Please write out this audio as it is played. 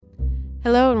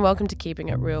Hello and welcome to Keeping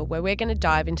It Real, where we're going to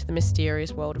dive into the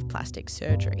mysterious world of plastic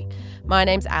surgery. My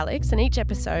name's Alex, and each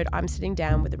episode I'm sitting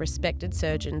down with the respected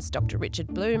surgeons Dr. Richard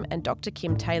Bloom and Dr.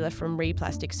 Kim Taylor from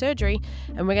Replastic Surgery,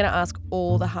 and we're going to ask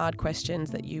all the hard questions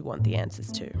that you want the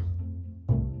answers to.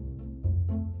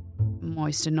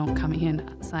 Most are not coming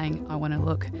in saying, I want to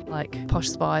look like Posh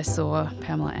Spice or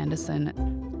Pamela Anderson.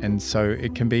 And so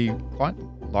it can be quite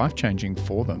life-changing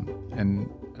for them. And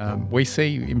we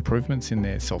see improvements in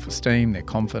their self-esteem, their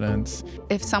confidence.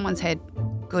 If someone's had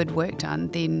good work done,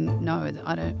 then no,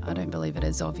 I don't believe it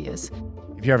is obvious.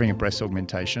 If you're having a breast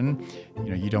augmentation,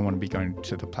 you don't want to be going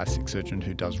to the plastic surgeon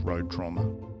who does road trauma.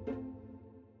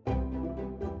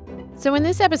 So in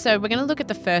this episode, we're going to look at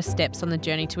the first steps on the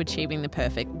journey to achieving the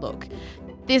perfect look.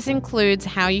 This includes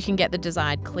how you can get the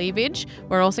desired cleavage.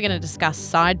 We're also going to discuss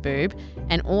side boob,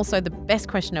 and also the best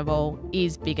question of all,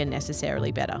 is bigger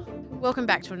necessarily better? Welcome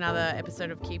back to another episode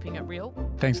of Keeping It Real.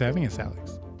 Thanks for having us,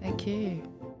 Alex. Thank you.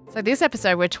 So this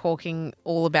episode, we're talking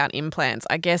all about implants.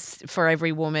 I guess for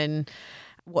every woman,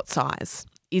 what size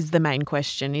is the main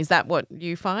question? Is that what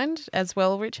you find as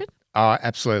well, Richard?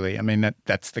 Absolutely. I mean,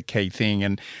 that's the key thing.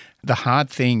 And the hard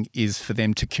thing is for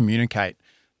them to communicate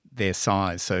their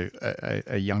size. So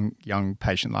a young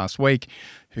patient last week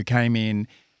who came in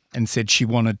and said she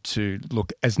wanted to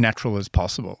look as natural as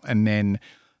possible. And then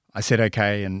I said,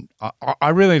 okay, and I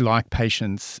really like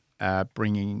patients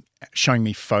showing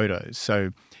me photos. So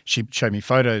she showed me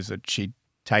photos that she'd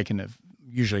taken of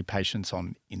usually patients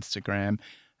on Instagram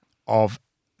of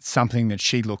something that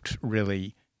she looked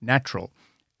really natural.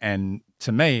 And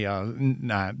to me,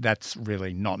 no, that's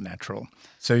really not natural.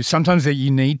 So sometimes that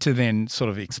you need to then sort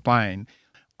of explain,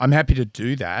 I'm happy to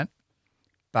do that,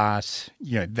 but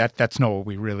that's not what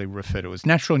we really refer to as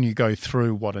natural. And you go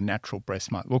through what a natural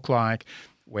breast might look like,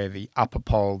 where the upper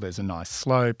pole, there's a nice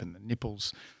slope and the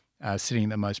nipples sitting in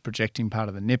the most projecting part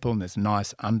of the nipple, and there's a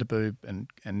nice underboob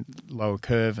and lower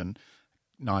curve and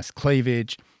nice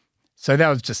cleavage. So that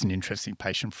was just an interesting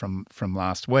patient from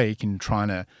last week in trying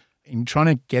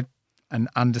to get an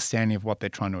understanding of what they're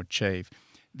trying to achieve.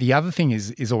 The other thing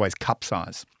is always cup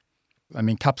size. I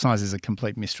mean, cup size is a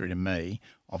complete mystery to me,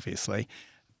 obviously,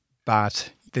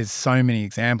 but there's so many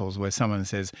examples where someone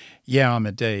says, yeah, I'm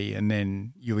a D, and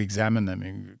then you examine them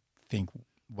and you think,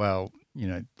 well,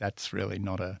 that's really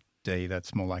not a D,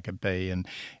 that's more like a B. And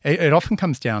it often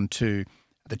comes down to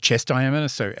the chest diameter.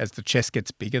 So as the chest gets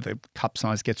bigger, the cup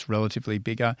size gets relatively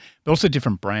bigger, but also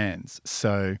different brands.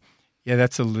 So yeah,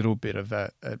 that's a little bit of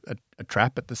a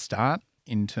trap at the start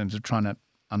in terms of trying to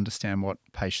understand what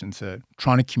patients are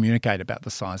trying to communicate about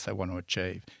the size they want to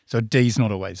achieve. So a D is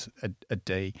not always a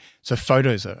D. So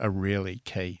photos are really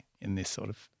key in this sort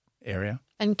of area.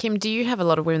 And Kim, do you have a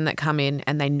lot of women that come in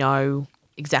and they know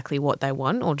exactly what they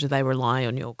want, or do they rely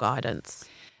on your guidance?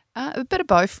 A bit of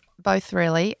both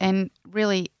really. And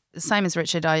really, same as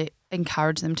Richard, I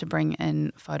encourage them to bring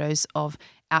in photos of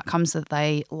outcomes that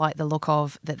they like the look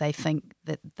of, that they think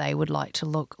that they would like to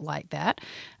look like that.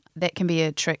 That can be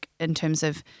a trick in terms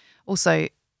of also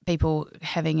people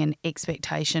having an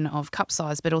expectation of cup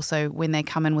size, but also when they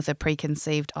come in with a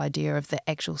preconceived idea of the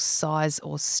actual size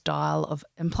or style of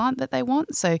implant that they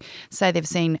want. So say they've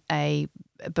seen a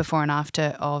before and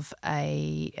after of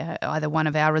either one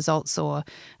of our results or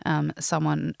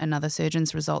another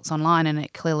surgeon's results online, and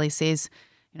it clearly says,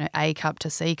 A cup to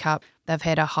C cup. They've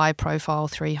had a high profile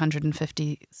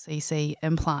 350cc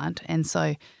implant, and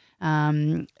so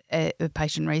a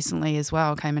patient recently as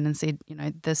well came in and said,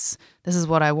 this is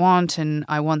what I want, and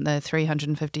I want the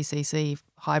 350cc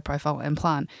high profile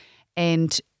implant.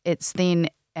 And it's then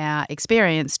our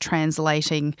experience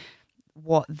translating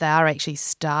what they're actually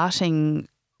starting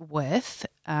with,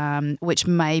 which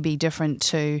may be different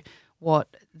to what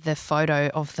the photo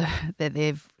of that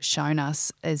they've shown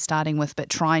us is starting with, but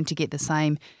trying to get the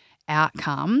same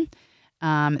outcome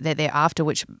that they're after,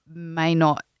 which may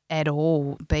not at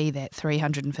all be that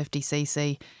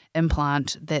 350cc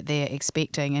implant that they're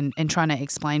expecting, and trying to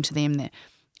explain to them that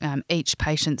each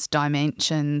patient's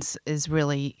dimensions is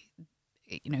really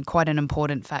quite an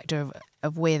important factor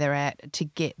of where they're at to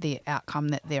get the outcome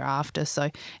that they're after. So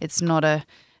it's not a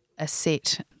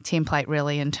set template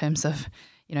really in terms of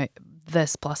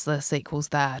this plus this equals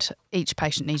that. Each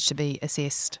patient needs to be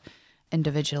assessed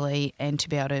individually and to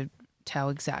be able to tell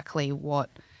exactly what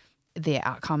their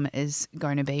outcome is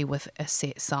going to be with a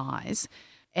set size.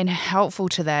 And helpful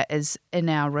to that is in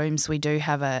our rooms we do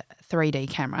have a 3D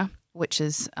camera, which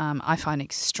is I find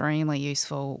extremely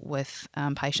useful with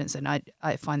patients, and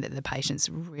I find that the patients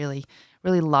really,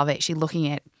 really love actually looking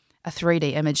at a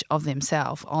 3D image of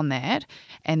themselves on that,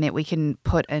 and that we can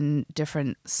put in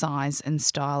different size and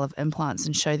style of implants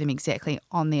and show them exactly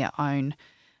on their own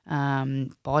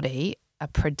body a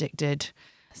predicted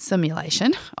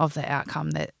simulation of the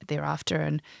outcome that they're after.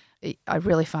 And I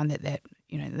really find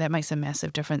that makes a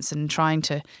massive difference in trying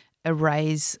to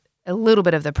erase a little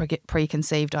bit of the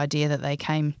preconceived idea that they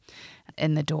came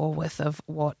in the door with of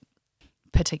what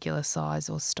particular size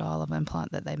or style of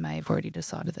implant that they may have already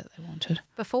decided that they wanted.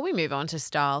 Before we move on to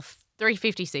style,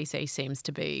 350cc seems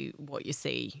to be what you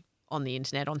see on the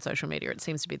internet, on social media. It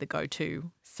seems to be the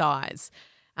go-to size.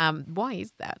 Why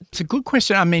is that? It's a good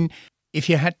question. I mean, if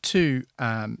you had to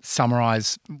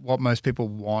summarise what most people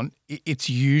want, it's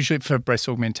usually for breast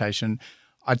augmentation,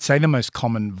 I'd say the most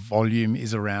common volume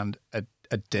is around a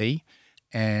D,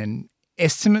 and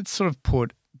estimates sort of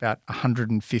put about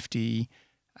 150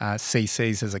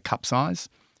 cc's as a cup size.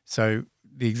 So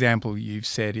the example you've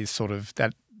said is sort of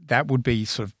that would be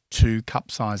sort of 2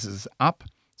 cup sizes up.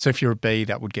 So if you're a B,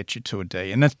 that would get you to a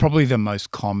D, and that's probably the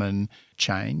most common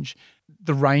change.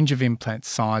 The range of implant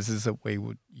sizes that we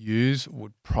would use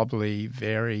would probably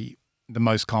vary. The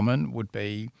most common would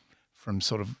be from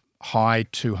sort of high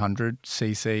 200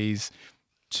 cc's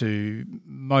to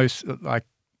most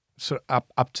sort of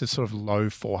up to sort of low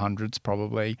 400s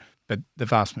probably, but the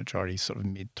vast majority is sort of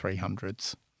mid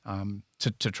 300s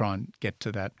to try and get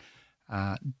to that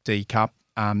D cup.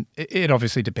 It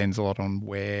obviously depends a lot on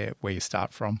where you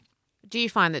start from. Do you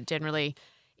find that generally,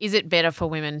 is it better for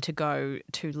women to go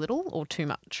too little or too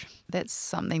much? That's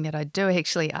something that I do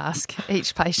actually ask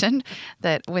each patient,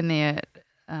 that when they're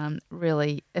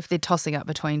really, if they're tossing up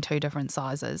between 2 different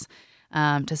sizes,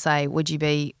 to say, would you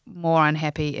be more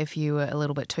unhappy if you were a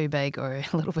little bit too big or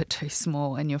a little bit too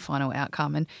small in your final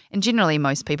outcome? And generally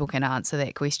most people can answer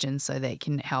that question, so that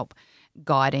can help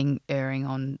erring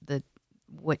on the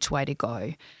which way to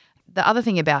go. The other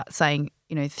thing about saying,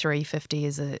 350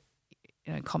 is a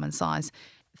common size,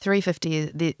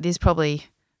 350, there's probably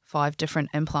 5 different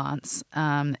implants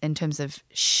in terms of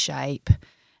shape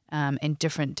and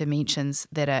different dimensions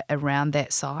that are around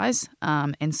that size.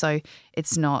 And so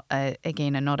it's not,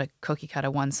 not a cookie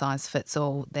cutter one size fits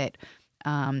all, that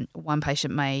one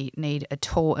patient may need a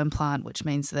tall implant, which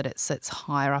means that it sits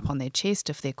higher up on their chest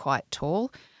if they're quite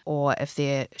tall, or if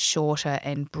they're shorter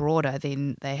and broader,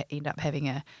 then they end up having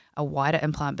a wider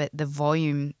implant, but the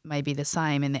volume may be the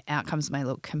same and the outcomes may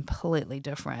look completely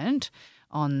different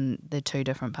on the 2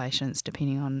 different patients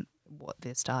depending on what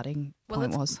their starting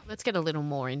point was. Let's get a little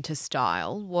more into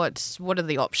style. What are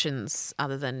the options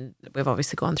other than, we've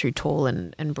obviously gone through tall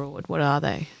and broad? What are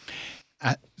they?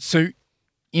 So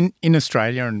in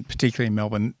Australia, and particularly in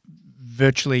Melbourne,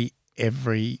 virtually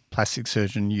every plastic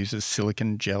surgeon uses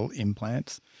silicone gel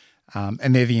implants,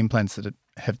 and they're the implants that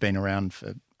have been around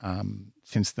for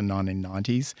since the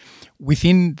 1990s.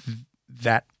 Within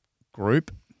that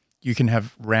group, you can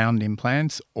have round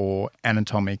implants or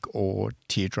anatomic or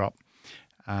teardrop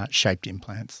shaped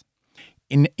implants.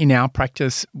 In our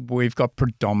practice, we've got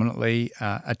predominantly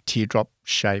a teardrop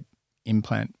shape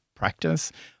implant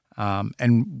practice,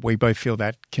 and we both feel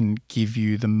that can give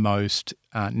you the most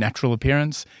natural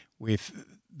appearance with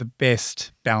the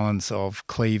best balance of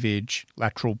cleavage,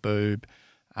 lateral boob,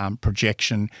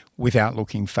 projection without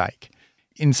looking fake.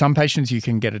 In some patients, you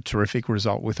can get a terrific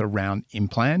result with a round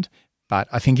implant, but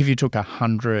I think if you took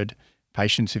 100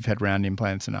 patients who've had round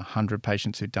implants and 100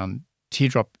 patients who've done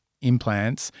teardrop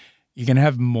implants, you're going to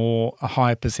have a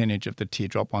higher percentage of the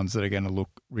teardrop ones that are going to look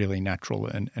really natural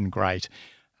and great.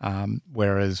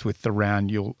 Whereas with the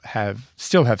round, you'll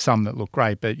still have some that look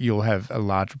great, but you'll have a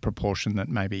larger proportion that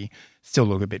maybe still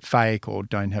look a bit fake or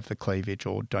don't have the cleavage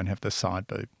or don't have the side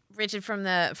boob. Richard, from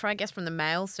the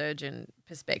male surgeon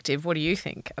perspective, what do you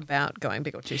think about going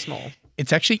big or too small?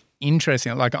 It's actually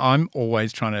interesting. Like, I'm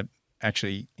always trying to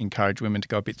actually encourage women to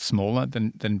go a bit smaller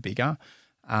than bigger,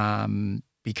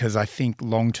 because I think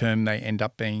long term they end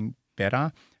up being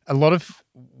better. A lot of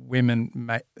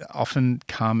women often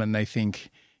come and they think,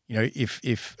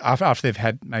 if after they've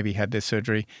had their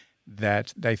surgery,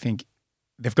 that they think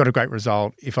they've got a great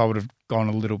result. If I would have gone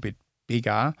a little bit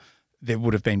bigger, there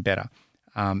would have been better.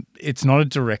 It's not a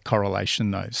direct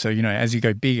correlation though. So, as you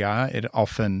go bigger, it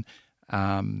often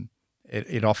can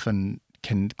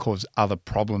cause other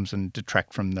problems and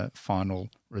detract from the final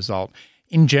result.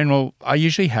 In general, I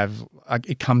usually have,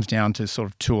 it comes down to sort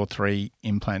of 2 or 3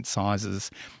 implant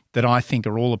sizes that I think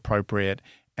are all appropriate.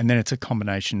 And then it's a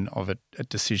combination of a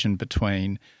decision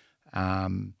between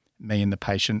me and the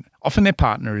patient. Often their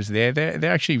partner is there.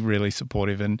 They're actually really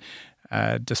supportive, and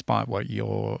despite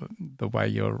the way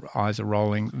your eyes are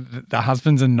rolling, the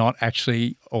husbands are not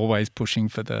actually always pushing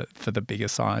for the bigger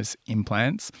size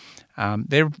implants.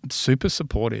 They're super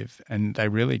supportive, and they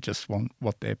really just want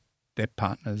what their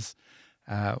partners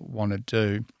want to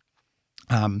do.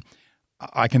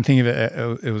 I can think of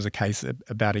it was a case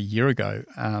about a year ago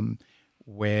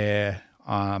where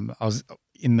I was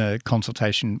in the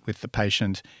consultation with the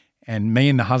patient, and me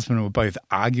and the husband were both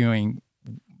arguing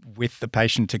with the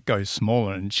patient to go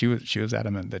smaller, and she was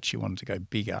adamant that she wanted to go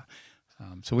bigger.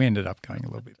 So we ended up going a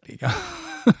little bit bigger.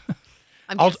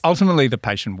 Ultimately, the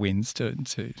patient wins to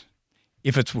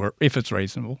if it's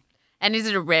reasonable. And is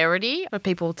it a rarity for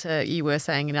people you were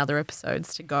saying in other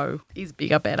episodes, to go is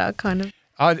bigger better kind of?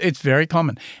 It's very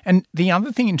common. And the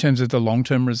other thing in terms of the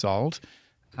long-term result,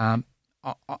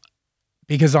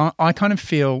 because I kind of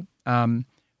feel,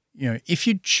 if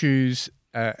you choose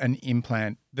an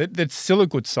implant that's still a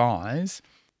good size,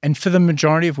 and for the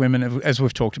majority of women, as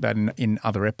we've talked about in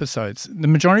other episodes, the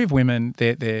majority of women,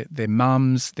 they're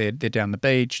mums, they're down the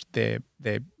beach, they're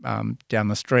down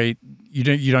the street.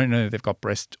 You don't know they've got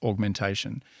breast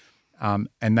augmentation,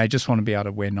 and they just want to be able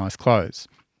to wear nice clothes.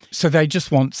 So they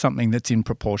just want something that's in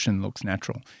proportion, looks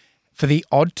natural. For the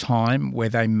odd time where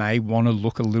they may want to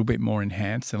look a little bit more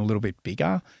enhanced and a little bit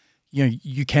bigger,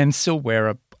 you can still wear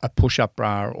a push-up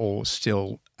bra, or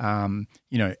still,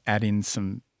 add in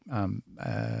some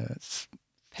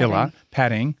filler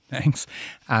padding. Thanks,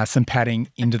 some padding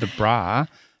into the bra.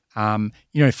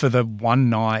 For the one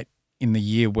night in the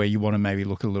year where you want to maybe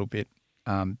look a little bit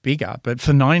bigger, but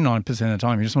for 99% of the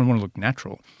time, you just want to look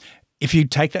natural. If you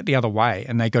take that the other way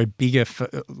and they go bigger for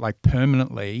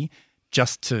permanently,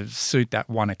 just to suit that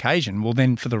one occasion, well,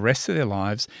 then for the rest of their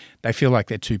lives, they feel like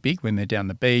they're too big when they're down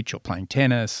the beach or playing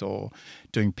tennis or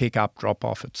doing pick-up,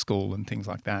 drop-off at school and things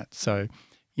like that. So,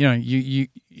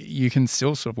 you can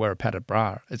still sort of wear a padded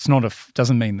bra. It's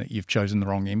doesn't mean that you've chosen the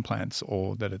wrong implants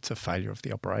or that it's a failure of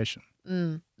the operation.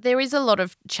 There is a lot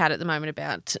of chat at the moment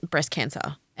about breast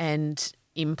cancer and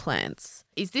implants.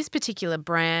 Is this particular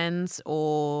brands,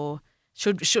 or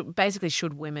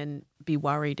should women be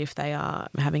worried if they are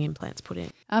having implants put in?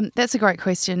 That's a great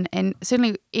question, and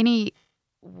certainly any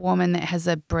woman that has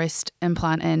a breast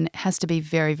implant in has to be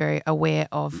very, very aware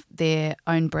of their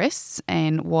own breasts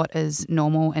and what is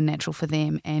normal and natural for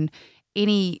them, and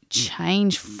any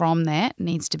change from that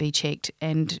needs to be checked,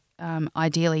 and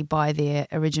ideally by their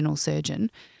original surgeon.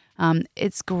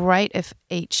 It's great if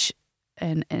each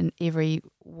and every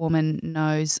woman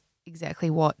knows exactly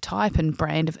what type and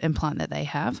brand of implant that they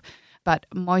have. But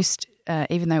most,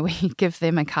 even though we give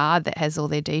them a card that has all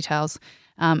their details,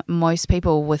 most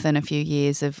people within a few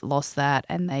years have lost that,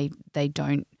 and they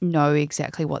don't know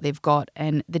exactly what they've got.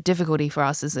 And the difficulty for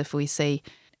us is if we see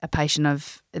a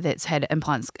patient that's had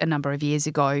implants a number of years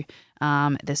ago,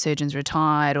 the surgeon's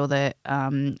retired or the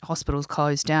hospital's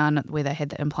closed down where they had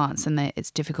the implants, and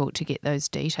it's difficult to get those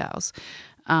details.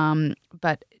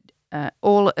 But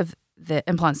all of the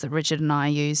implants that Richard and I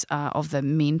use are of the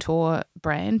Mentor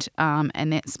brand,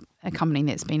 and that's a company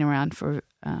that's been around for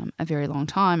a very long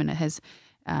time, and it has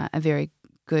a very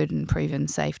good and proven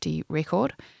safety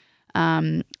record.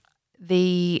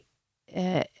 The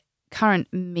current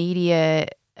media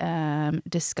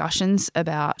discussions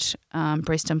about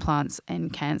breast implants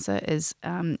and cancer is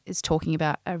talking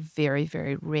about a very,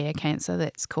 very rare cancer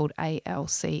that's called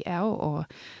ALCL, or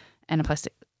anaplastic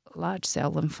large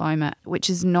cell lymphoma, which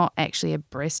is not actually a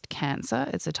breast cancer.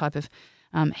 It's a type of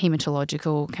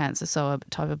hematological cancer, so a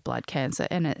type of blood cancer,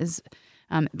 and it has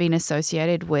been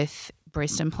associated with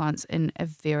breast implants in a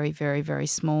very, very, very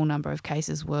small number of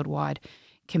cases worldwide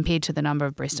compared to the number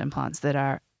of breast implants that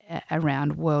are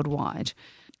around worldwide.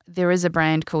 There is a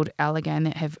brand called Allergan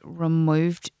that have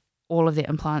removed all of their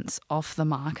implants off the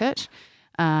market.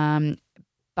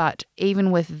 But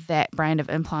even with that brand of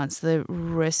implants, the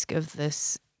risk of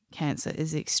this cancer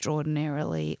is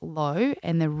extraordinarily low,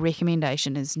 and the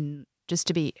recommendation is just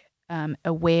to be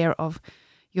aware of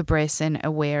your breasts and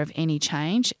aware of any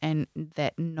change, and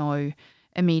that no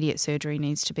immediate surgery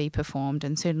needs to be performed.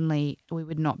 And certainly we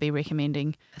would not be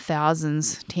recommending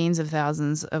thousands, tens of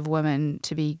thousands of women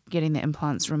to be getting the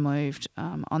implants removed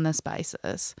on this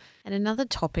basis. And another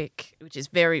topic, which is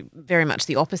very, very much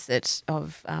the opposite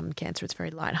of cancer, it's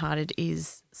very lighthearted,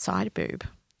 is side boob.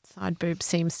 Side boob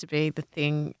seems to be the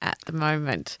thing at the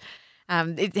moment.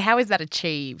 How is that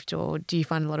achieved, or do you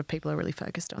find a lot of people are really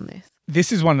focused on this?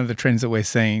 This is one of the trends that we're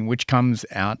seeing, which comes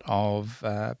out of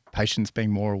patients being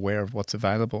more aware of what's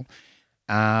available.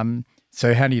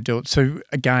 So how do you do it? So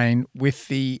again, with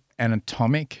the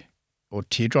anatomic or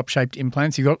teardrop-shaped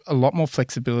implants, you've got a lot more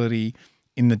flexibility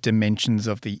in the dimensions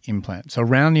of the implant. So a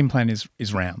round implant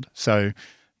is round. So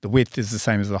the width is the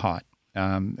same as the height.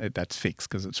 That's fixed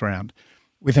because it's round.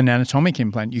 With an anatomic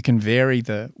implant, you can vary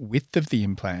the width of the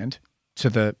implant to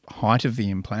the height of the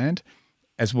implant,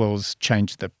 as well as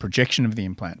change the projection of the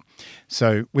implant.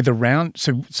 So with a round,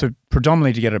 so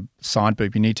predominantly to get a side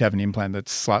boob, you need to have an implant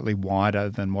that's slightly wider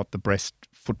than what the breast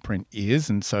footprint is,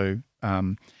 and so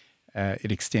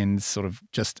it extends sort of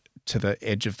just to the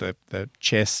edge of the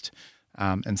chest,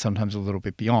 and sometimes a little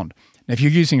bit beyond. Now, if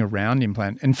you're using a round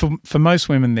implant, and for most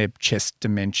women, their chest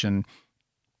dimension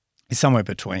is somewhere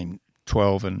between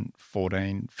 12 and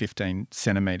 14, 15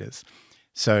 centimetres.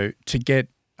 So to get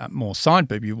more side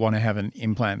boob, you want to have an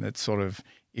implant that's sort of,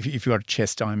 if you've got a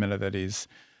chest diameter that is,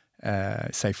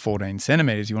 say, 14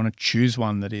 centimetres, you want to choose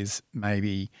one that is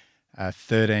maybe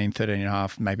 13 and a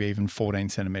half, maybe even 14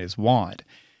 centimetres wide.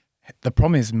 The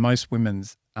problem is most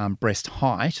women's breast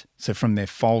height, so from their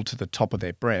fold to the top of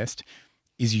their breast,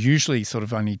 is usually sort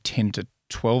of only 10 to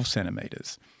 12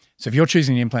 centimetres. So if you're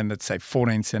choosing an implant that's, say,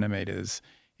 14 centimetres,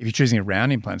 if you're choosing a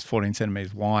round implant, it's 14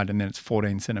 centimetres wide and then it's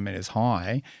 14 centimetres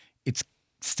high, it's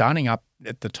starting up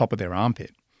at the top of their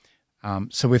armpit.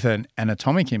 So with an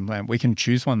anatomic implant, we can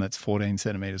choose one that's 14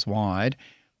 centimetres wide,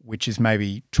 which is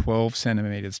maybe 12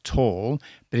 centimetres tall,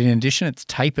 but in addition, it's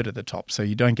tapered at the top, so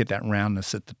you don't get that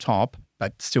roundness at the top,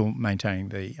 but still maintaining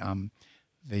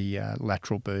the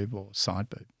lateral boob or side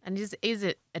boob. And is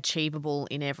it achievable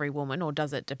in every woman, or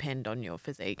does it depend on your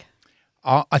physique?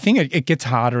 I think it gets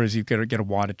harder as you get a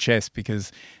wider chest,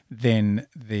 because then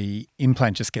the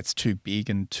implant just gets too big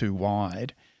and too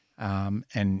wide,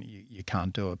 and you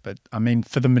can't do it. But I mean,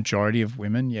 for the majority of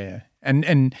women, yeah,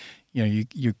 and you know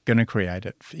you're going to create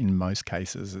it in most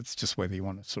cases. It's just whether you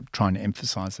want to sort of try and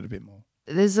emphasise it a bit more.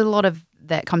 There's a lot of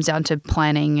that comes down to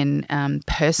planning and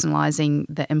personalising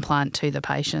the implant to the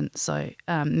patient. So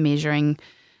measuring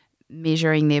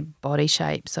their body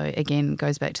shape. So again, it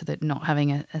goes back to the not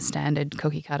having a standard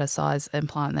cookie cutter size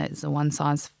implant that's a one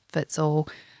size fits all.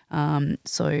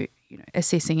 So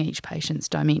assessing each patient's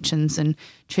dimensions and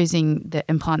choosing the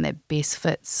implant that best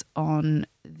fits on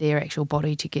their actual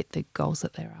body to get the goals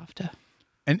that they're after.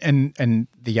 And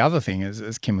the other thing is,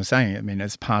 as Kim was saying, I mean,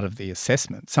 as part of the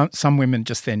assessment, some women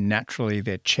just naturally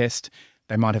their chest,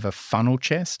 they might have a funnel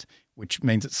chest, which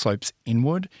means it slopes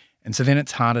inward, and so then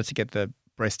it's harder to get the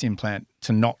breast implant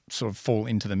to not sort of fall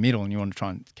into the middle, and you want to try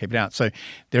and keep it out. So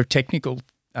there are technical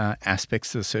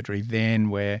aspects to the surgery then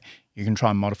where you can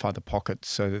try and modify the pocket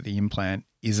so that the implant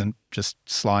isn't just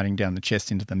sliding down the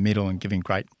chest into the middle and giving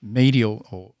great medial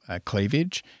or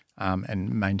cleavage,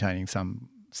 and maintaining some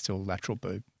still lateral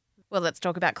boob. Well, let's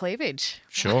talk about cleavage.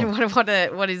 Sure.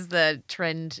 What is the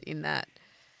trend in that?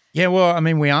 Yeah, well, I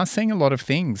mean, we are seeing a lot of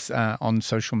things on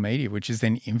social media, which is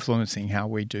then influencing how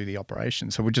we do the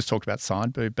operation. So we just talked about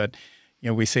side boob, but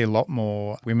we see a lot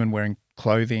more women wearing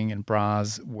clothing and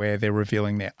bras where they're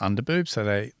revealing their underboob.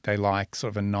 So they like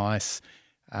sort of a nice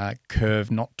curve,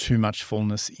 not too much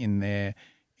fullness in their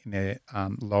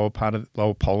lower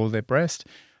pole of their breast,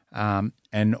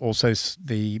 and also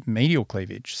the medial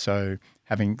cleavage. So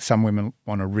having some women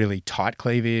want a really tight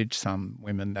cleavage, some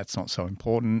women that's not so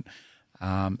important.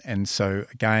 And so,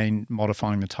 again,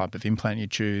 modifying the type of implant you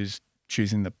choose,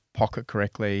 choosing the pocket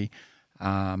correctly.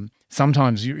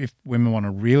 Sometimes if women want a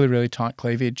really, really tight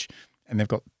cleavage and they've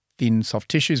got thin, soft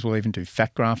tissues, we'll even do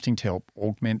fat grafting to help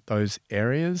augment those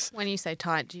areas. When you say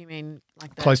tight, do you mean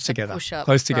like the close together? Push-up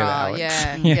Together, bra? Alex.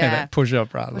 Yeah. That push-up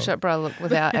bra. Push-up bra look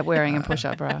without wearing a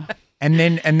push-up bra. And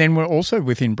then we're also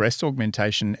within breast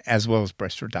augmentation as well as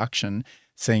breast reduction,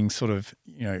 seeing sort of,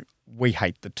 we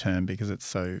hate the term because it's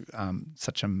so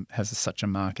has such a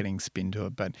marketing spin to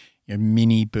it, but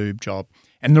mini boob job.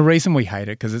 And the reason we hate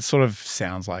it, because it sort of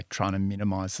sounds like trying to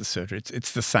minimise the surgery.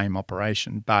 It's the same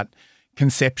operation, but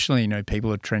conceptually,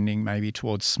 people are trending maybe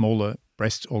towards smaller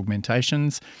breast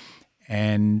augmentations,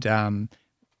 and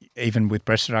even with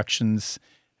breast reductions,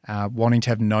 wanting to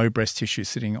have no breast tissue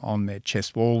sitting on their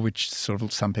chest wall, which sort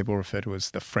of some people refer to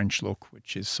as the French look,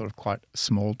 which is sort of quite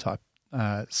small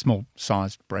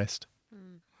sized breast.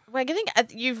 Well, I think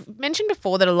you've mentioned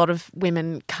before that a lot of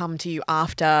women come to you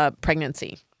after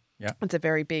pregnancy. Yeah. It's a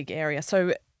very big area.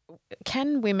 So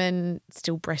can women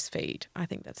still breastfeed? I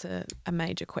think that's a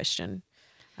major question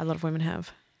a lot of women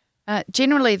have.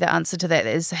 Generally, the answer to that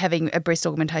is having a breast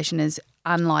augmentation is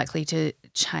unlikely to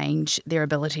change their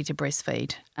ability to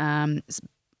breastfeed.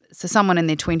 So someone in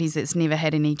their 20s that's never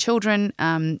had any children,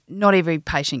 not every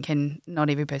person can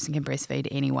breastfeed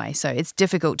anyway. So it's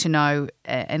difficult to know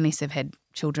unless they've had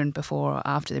children before or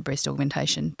after the breast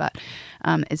augmentation. But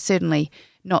it's certainly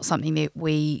not something that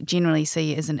we generally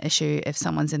see as an issue if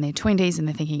someone's in their 20s and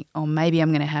they're thinking, oh, maybe I'm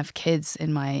going to have kids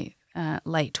in my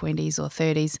late 20s or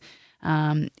 30s.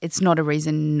 It's not a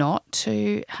reason not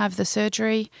to have the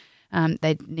surgery.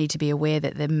 They need to be aware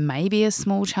that there may be a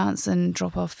small chance in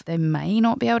drop-off. They may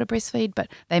not be able to breastfeed, but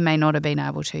they may not have been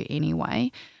able to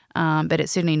anyway. But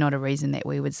it's certainly not a reason that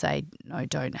we would say, no,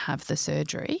 don't have the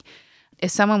surgery. If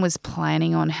someone was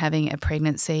planning on having a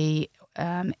pregnancy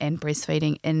and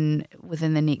breastfeeding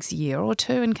within the next year or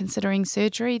two and considering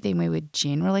surgery, then we would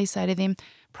generally say to them,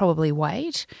 probably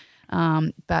wait.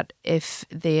 But if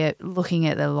they're looking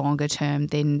at the longer term,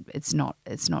 then it's not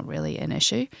really an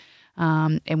issue.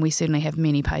 And we certainly have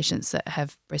many patients that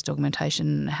have breast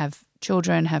augmentation, have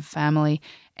children, have family,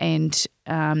 and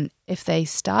if they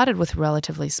started with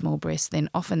relatively small breasts, then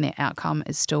often their outcome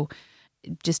is still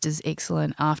just as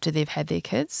excellent after they've had their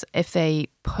kids. If they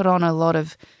put on a lot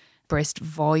of breast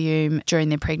volume during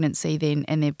their pregnancy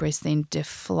and their breasts then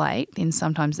deflate, then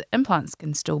sometimes the implants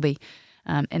can still be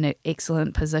in an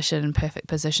excellent position, perfect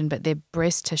position, but their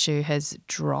breast tissue has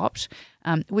dropped,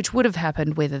 which would have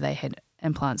happened whether they had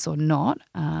implants or not,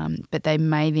 but they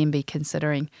may then be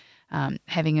considering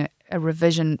having a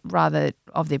revision rather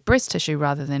of their breast tissue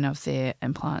rather than of their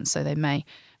implants. So they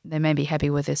may be happy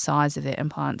with the size of their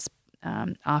implants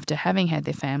after having had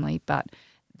their family, but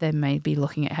they may be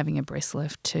looking at having a breast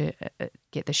lift to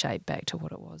get the shape back to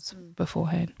what it was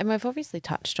beforehand. And we've obviously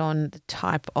touched on the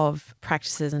type of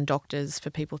practices and doctors for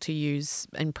people to use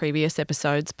in previous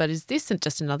episodes, but is this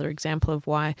just another example of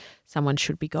why someone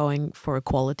should be going for a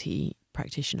quality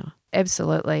practitioner?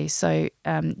 Absolutely. So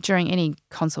during any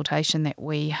consultation that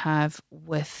we have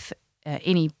with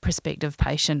any prospective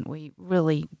patient, we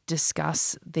really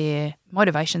discuss their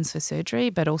motivations for surgery,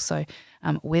 but also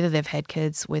whether they've had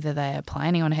kids, whether they are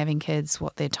planning on having kids,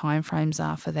 what their timeframes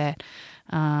are for that,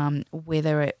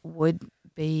 whether it would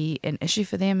be an issue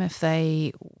for them if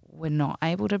they were not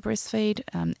able to breastfeed.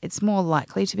 It's more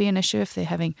likely to be an issue if they're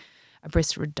having a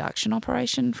breast reduction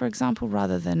operation, for example,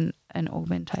 rather than an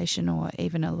augmentation or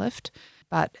even a lift.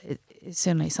 But it's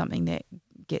certainly something that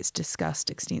gets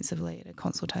discussed extensively at a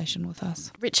consultation with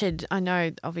us. Richard, I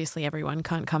know obviously everyone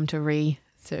can't come to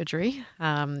re-surgery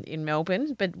in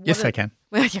Melbourne, but yes, they can.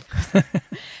 Well, yeah, of course.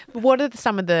 But what are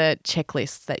some of the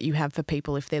checklists that you have for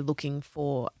people if they're looking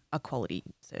for a quality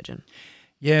surgeon?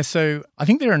 Yeah, so I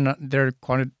think there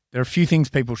are a few things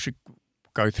people should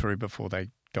go through before they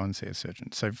go and see a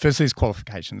surgeon. So firstly is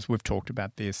qualifications. We've talked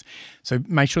about this. So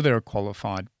make sure they're a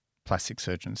qualified plastic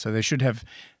surgeon. So they should have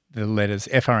the letters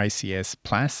FRACS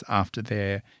PLAS after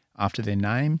their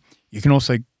name. You can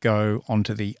also go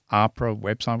onto the AHPRA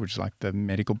website, which is like the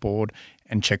medical board,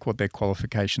 and check what their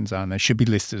qualifications are, and they should be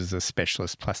listed as a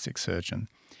specialist plastic surgeon.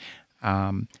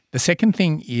 The second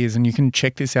thing is, and you can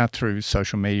check this out through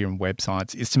social media and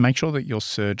websites, is to make sure that your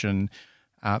surgeon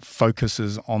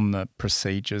focuses on the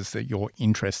procedures that you're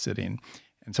interested in.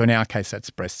 And so in our case, that's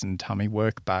breast and tummy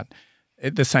work, but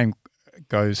the same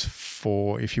goes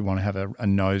for if you want to have a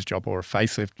nose job or a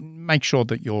facelift. Make sure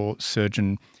that your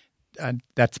surgeon,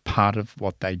 that's part of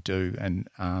what they do. And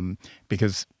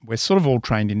because we're sort of all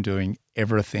trained in doing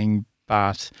everything,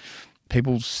 but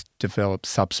people develop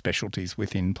subspecialties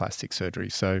within plastic surgery.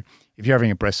 So if you're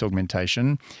having a breast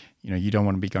augmentation, you don't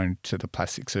want to be going to the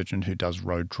plastic surgeon who does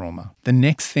road trauma. The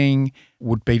next thing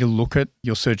would be to look at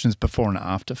your surgeon's before and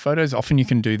after photos. Often you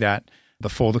can do that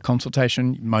before the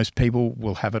consultation. Most people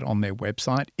will have it on their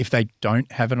website. If they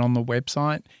don't have it on the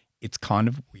website, it's kind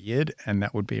of weird, and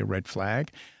that would be a red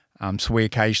flag. So we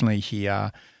occasionally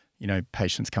hear,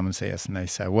 patients come and see us and they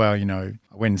say, well, I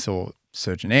went and saw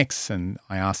Surgeon X and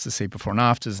I asked to see before and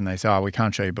afters, and they say, we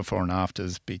can't show you before and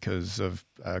afters because of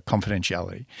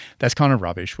confidentiality. That's kind of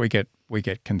rubbish. We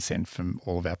get consent from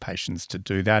all of our patients to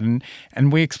do that,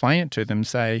 and we explain it to them,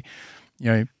 say,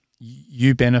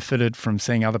 you benefited from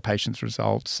seeing other patients'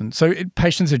 results. And so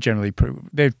patients are generally,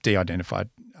 they're de-identified.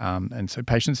 And so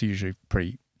patients are usually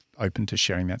pretty open to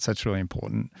sharing that. So it's really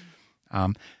important.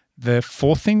 The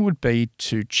fourth thing would be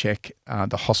to check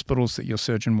the hospitals that your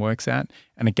surgeon works at.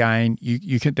 And again,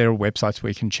 there are websites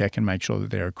where you can check and make sure that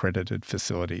they're accredited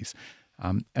facilities.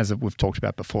 As we've talked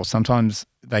about before, sometimes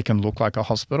they can look like a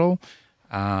hospital,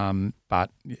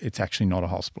 but it's actually not a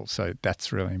hospital. So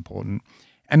that's really important.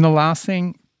 And the last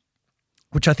thing,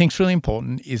 which I think is really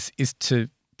important, is to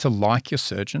like your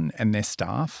surgeon and their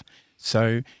staff.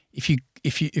 So if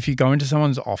you go into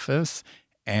someone's office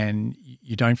and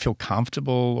you don't feel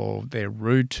comfortable, or they're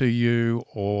rude to you,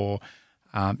 or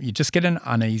you just get an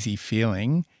uneasy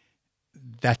feeling,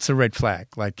 that's a red flag.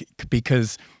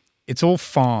 Because it's all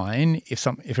fine if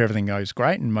everything goes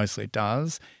great, and mostly it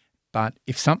does, But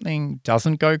if something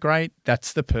doesn't go great,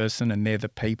 that's the person and they're the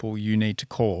people you need to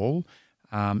call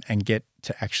and get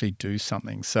to actually do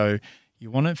something. So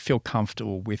you want to feel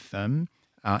comfortable with them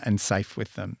and safe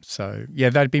with them. So, yeah,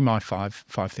 that'd be my five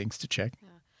things to check. Yeah.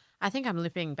 I think I'm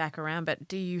looping back around, but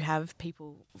do you have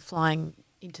people flying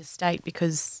interstate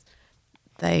because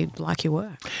they like your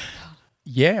work?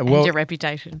 Yeah, well, and your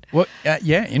reputation. Well,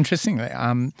 yeah, interestingly,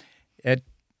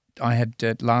 I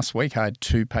had last week I had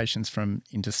 2 patients from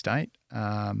interstate,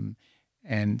 and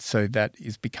so that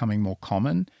is becoming more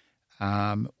common.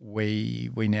 We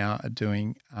now are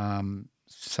doing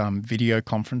some video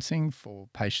conferencing for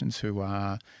patients who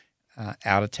are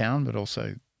out of town, but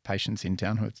also patients in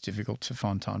town who it's difficult to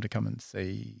find time to come and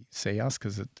see us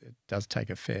because it does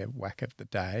take a fair whack of the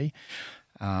day.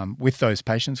 With those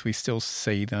patients, we still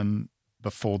see them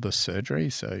before the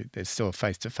surgery, so there's still a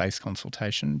face-to-face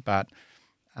consultation. But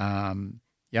I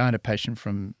had a patient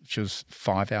she was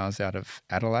 5 hours out of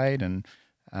Adelaide, and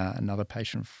another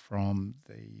patient from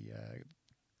the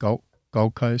Gold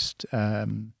Coast,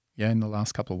 in the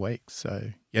last couple of weeks.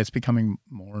 So, it's becoming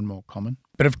more and more common.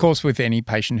 But of course, with any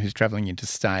patient who's travelling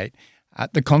interstate,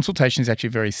 the consultation is actually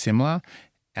very similar.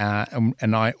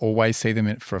 And I always see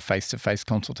them for a face-to-face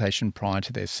consultation prior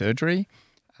to their surgery.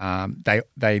 They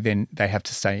have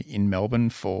to stay in Melbourne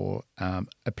for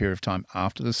a period of time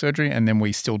after the surgery, and then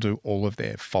we still do all of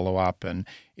their follow-up. And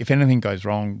if anything goes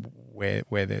wrong, we're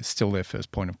they're still their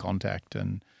first point of contact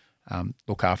and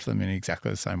look after them in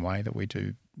exactly the same way that we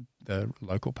do the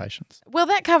local patients. Well,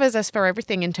 that covers us for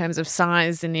everything in terms of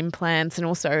size and implants, and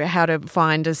also how to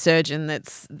find a surgeon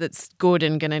that's good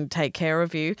and going to take care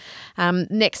of you.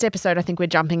 Next episode, I think we're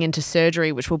jumping into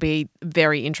surgery, which will be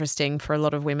very interesting for a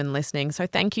lot of women listening. So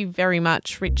thank you very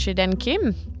much, Richard and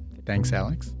Kim. Thanks,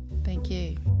 Alex. Thank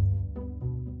you.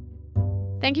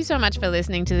 Thank you so much for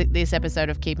listening to this episode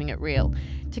of Keeping It Real.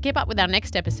 To keep up with our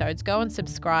next episodes, go and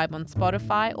subscribe on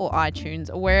Spotify or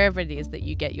iTunes or wherever it is that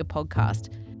you get your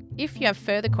podcast. If you have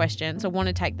further questions or want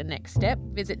to take the next step,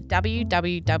 visit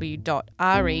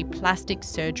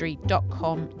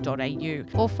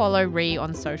www.replasticsurgery.com.au or follow Re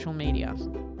on social media.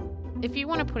 If you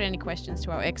want to put any questions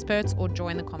to our experts or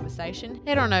join the conversation,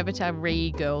 head on over to our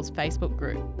Re Girls Facebook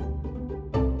group.